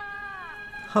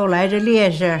后来这烈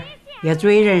士也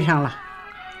追认上了，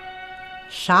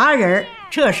啥人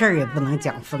这事儿也不能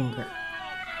讲风格。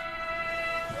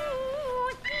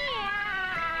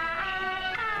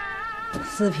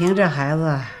思平这孩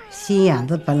子心眼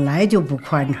子本来就不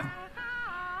宽敞，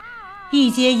一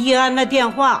接一安的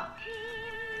电话，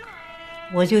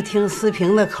我就听思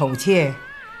平的口气，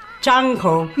张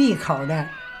口闭口的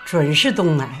准是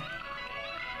东南。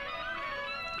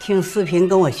听思平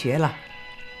跟我学了，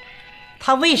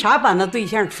他为啥把那对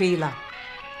象吹了，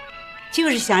就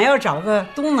是想要找个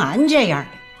东南这样的。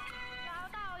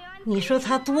你说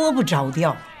他多不着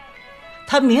调，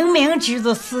他明明知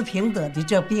道思平得的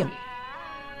这病，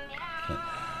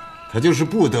他就是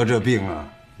不得这病啊，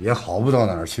也好不到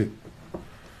哪儿去。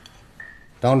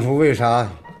当初为啥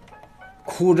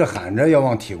哭着喊着要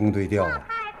往体工队调啊，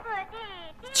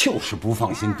就是不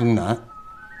放心东南，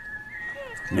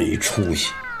没出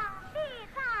息。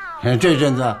这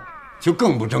阵子就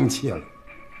更不争气了。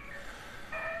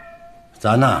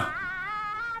咱呐，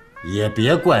也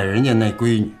别怪人家那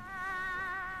闺女，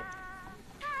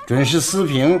准是思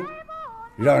平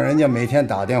让人家每天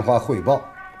打电话汇报，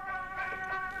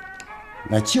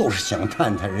那就是想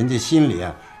探探人家心里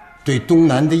啊对东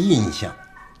南的印象。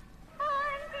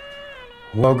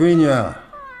我闺女，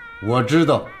我知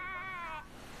道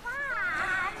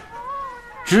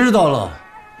了，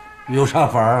有啥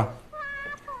法啊？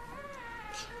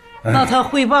那他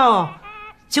汇报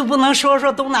就不能说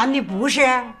说东南的不是，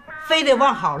非得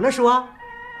往好了说？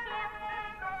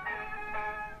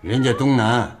人家东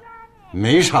南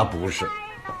没啥不是。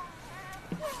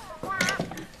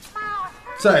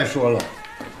再说了，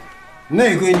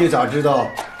那闺女咋知道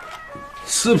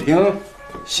思平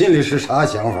心里是啥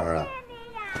想法啊？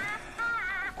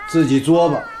自己作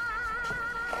吧。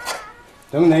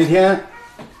等哪天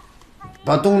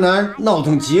把东南闹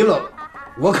腾急了，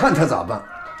我看他咋办。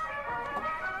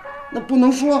那不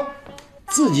能说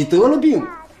自己得了病，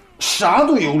啥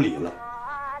都有理了。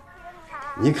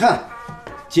你看，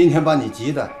今天把你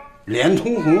急得脸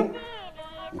通红，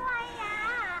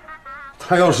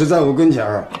他要是在我跟前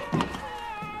儿，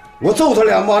我揍他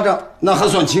2巴掌，那还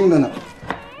算轻的呢。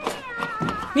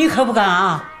你可不敢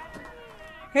啊！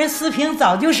人思平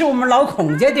早就是我们老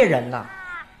孔家的人了，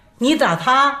你打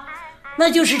他，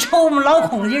那就是抽我们老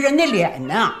孔家人的脸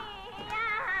呢。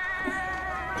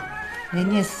人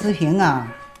家思平啊，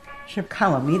是看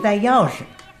我没带钥匙，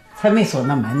才没锁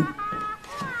那门。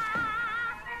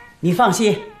你放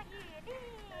心，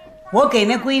我给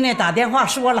那闺女打电话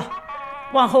说了，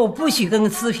往后不许跟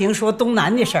思平说东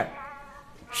南的事儿，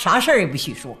啥事儿也不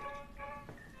许说。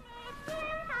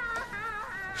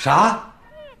啥？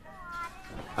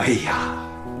哎呀，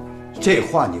这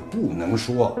话你不能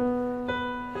说。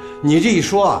你这一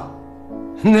说啊，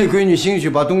那闺女兴许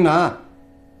把东南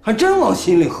还真往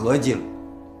心里合计了。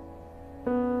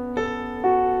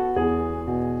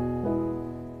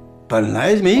本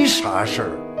来没啥事儿，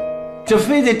这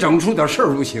非得整出点事儿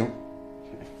不行。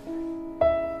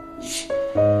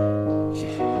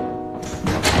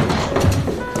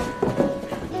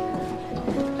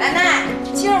奶奶，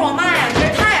今儿我妈呀，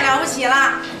真太了不起了。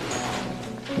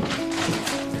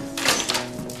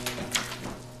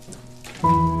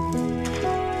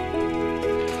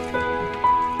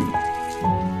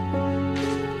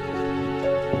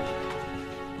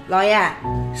老爷，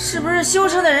是不是修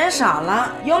车的人少了，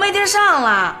油没地上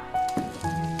了？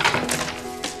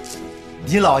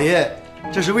你老爷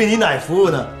这是为你奶服务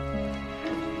呢。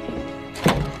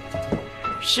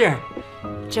是，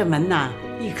这门呐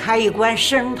一开一关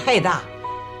声太大，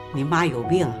你妈有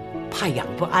病，怕养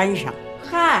不安上。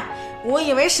嗨，我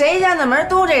以为谁家的门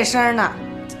都这声呢。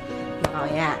老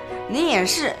爷，您也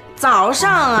是早上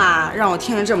啊，让我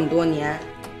听了这么多年。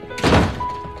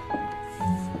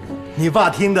你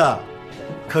爸听的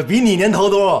可比你年头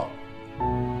多。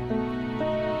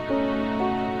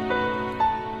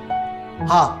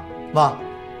哈，妈。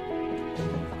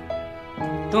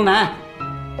东南，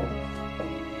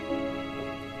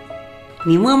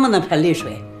你摸摸那盆里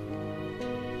水，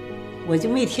我就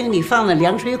没听你放那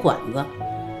凉水管子，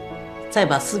再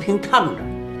把思平烫着。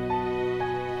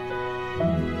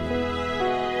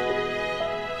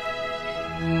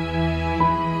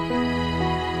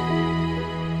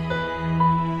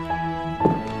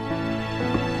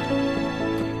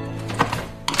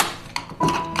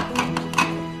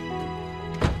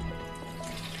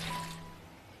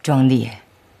庄丽，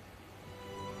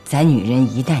咱女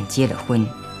人一旦结了婚，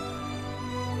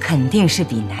肯定是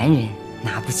比男人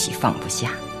拿不起放不下，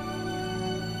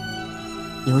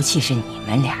尤其是你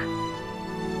们俩。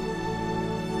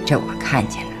这我看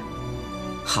见了，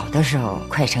好的时候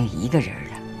快成一个人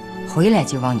了，回来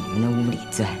就往你们的屋里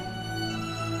钻。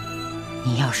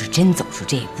你要是真走出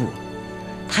这一步，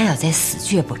他要再死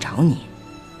倔不着你，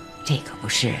这可不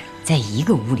是在一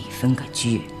个屋里分个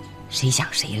居，谁想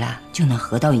谁了就能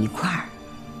合到一块儿。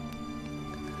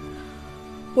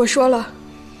我说了，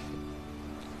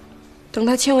等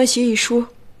他签完协议书，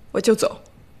我就走。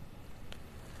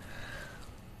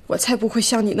我才不会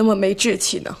像你那么没志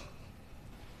气呢。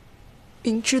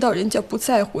明知道人家不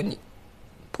在乎你，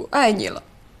不爱你了，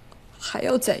还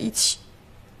要在一起。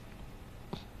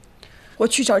我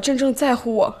去找真正在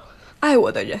乎我、爱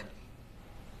我的人。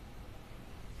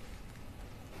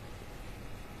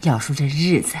要说这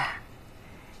日子，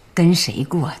跟谁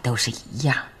过都是一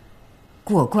样，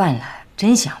过惯了，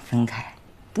真想分开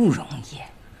不容易。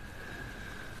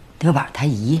德宝他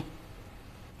姨，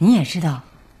你也知道，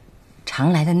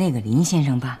常来的那个林先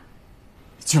生吧，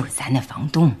就是咱的房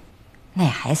东，那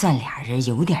还算俩人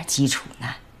有点基础呢。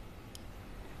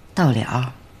到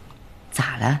了，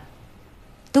咋了？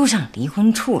都上离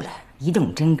婚处了，一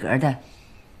动真格的，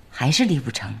还是离不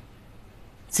成。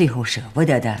最后舍不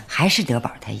得的还是德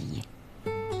宝他姨。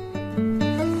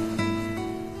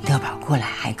德宝过来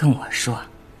还跟我说，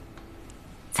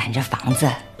咱这房子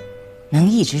能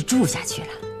一直住下去了。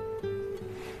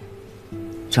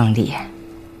庄丽，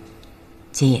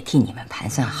姐也替你们盘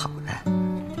算好了，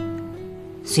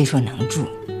虽说能住，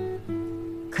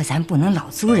可咱不能老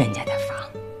租人家的房。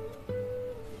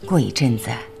过一阵子，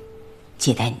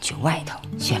姐带你去外头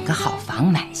选个好房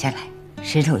买下来。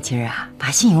石头今儿啊，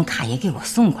把信用卡也给我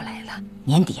送过来了，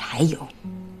年底还有，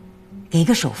给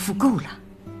个首付够了。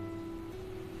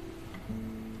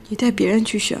你带别人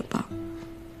去选吧，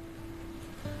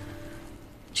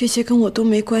这些跟我都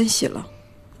没关系了。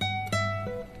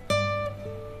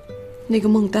那个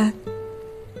孟丹，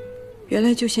原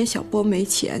来就嫌小波没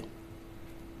钱，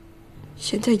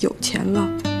现在有钱了，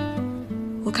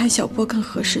我看小波更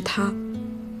合适他。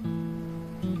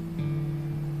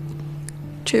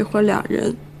这会儿俩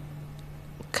人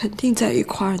肯定在一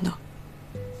块儿呢。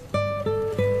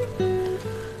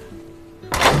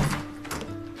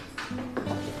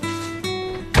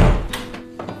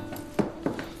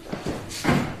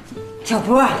小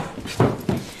波，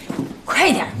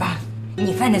快点吧，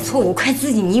你犯的错误快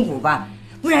自己弥补吧，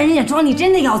不然人家庄丽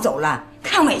真的要走了，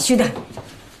看委屈的。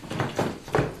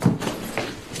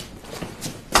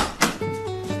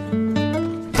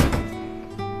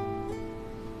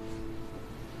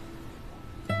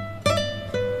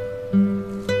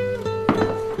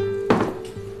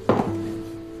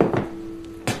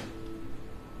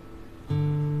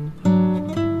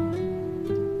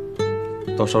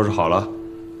都收拾好了。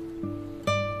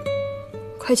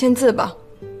快签字吧，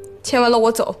签完了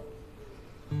我走。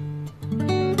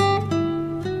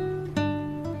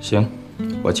行，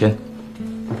我签。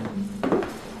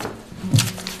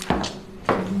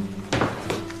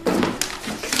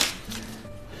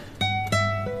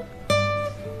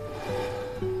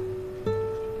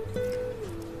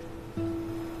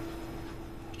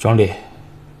庄丽，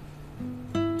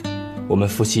我们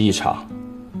夫妻一场，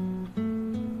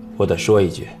我得说一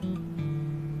句，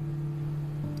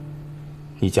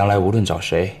你将来无论找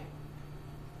谁，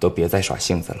都别再耍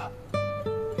性子了。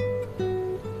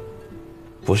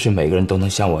不是每个人都能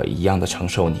像我一样的承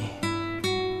受你，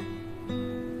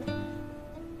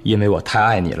因为我太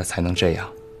爱你了才能这样。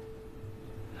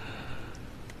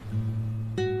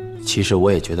其实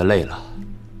我也觉得累了。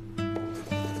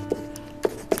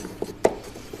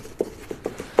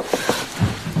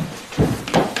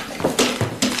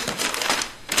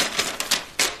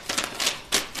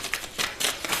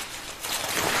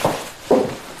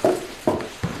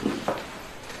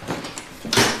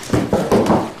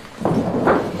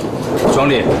庄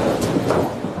丽，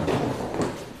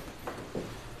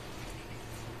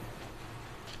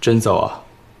真走啊？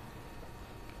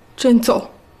真走。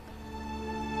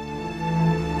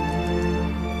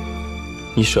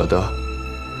你舍得？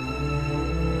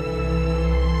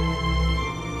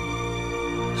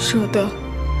舍得。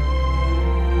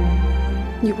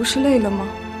你不是累了吗？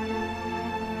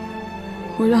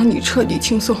我让你彻底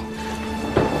轻松。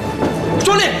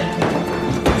庄丽。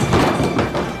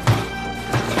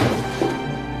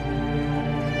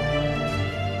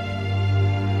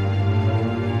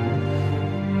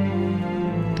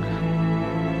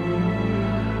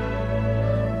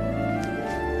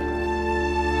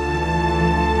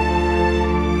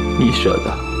你舍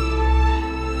得，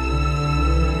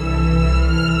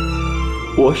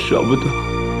我舍不得。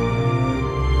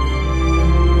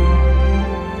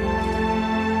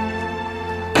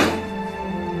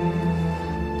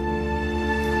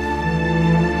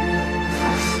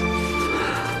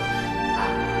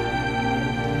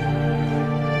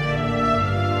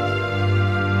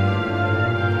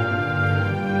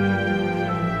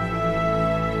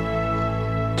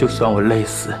就算我累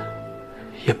死，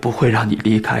也不会让你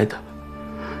离开的。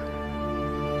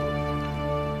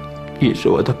你是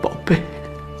我的宝贝。